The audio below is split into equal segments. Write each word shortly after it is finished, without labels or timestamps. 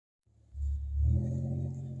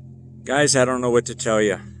Guys, I don't know what to tell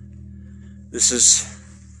you. This is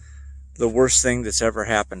the worst thing that's ever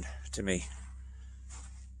happened to me.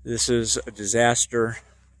 This is a disaster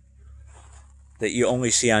that you only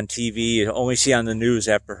see on TV, you only see on the news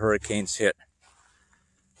after hurricanes hit.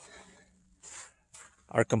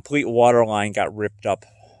 Our complete water line got ripped up.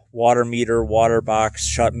 Water meter, water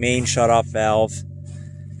box, main shut-off valve,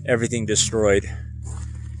 everything destroyed.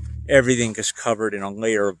 Everything is covered in a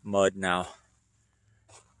layer of mud now.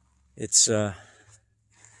 It's,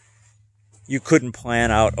 you couldn't plan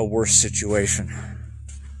out a worse situation.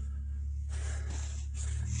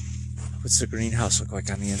 What's the greenhouse look like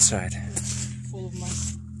on the inside? Full of mud.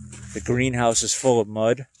 The greenhouse is full of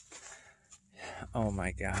mud. Oh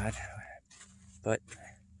my God. But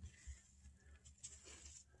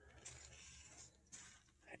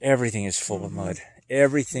everything is full of mud.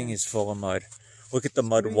 Everything is full of mud. Look at the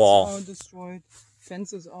mud wall. Are destroyed.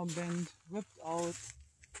 Fences are bent, ripped out.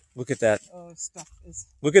 Look at that. Stuff is.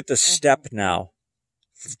 Look at the step now.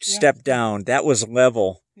 Step down. That was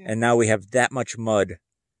level, and now we have that much mud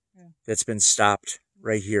that's been stopped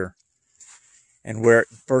right here. And where it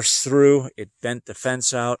burst through, it bent the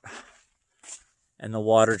fence out, and the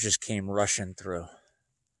water just came rushing through.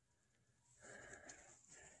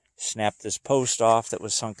 Snapped this post off that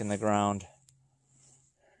was sunk in the ground.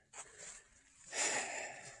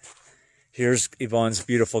 Here's Yvonne's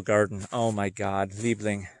beautiful garden. Oh my God,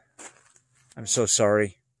 Liebling. I'm so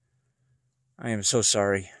sorry. I am so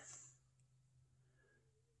sorry.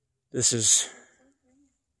 This is...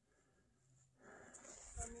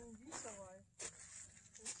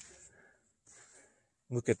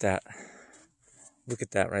 Look at that. Look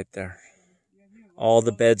at that right there. All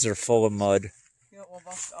the beds are full of mud.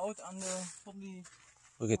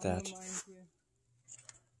 Look at that.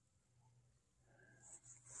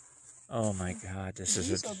 Oh my God, this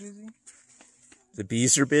is the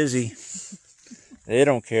bees are busy. They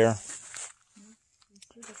don't care.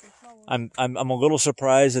 I'm a little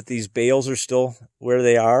surprised that these bales are still where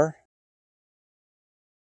they are.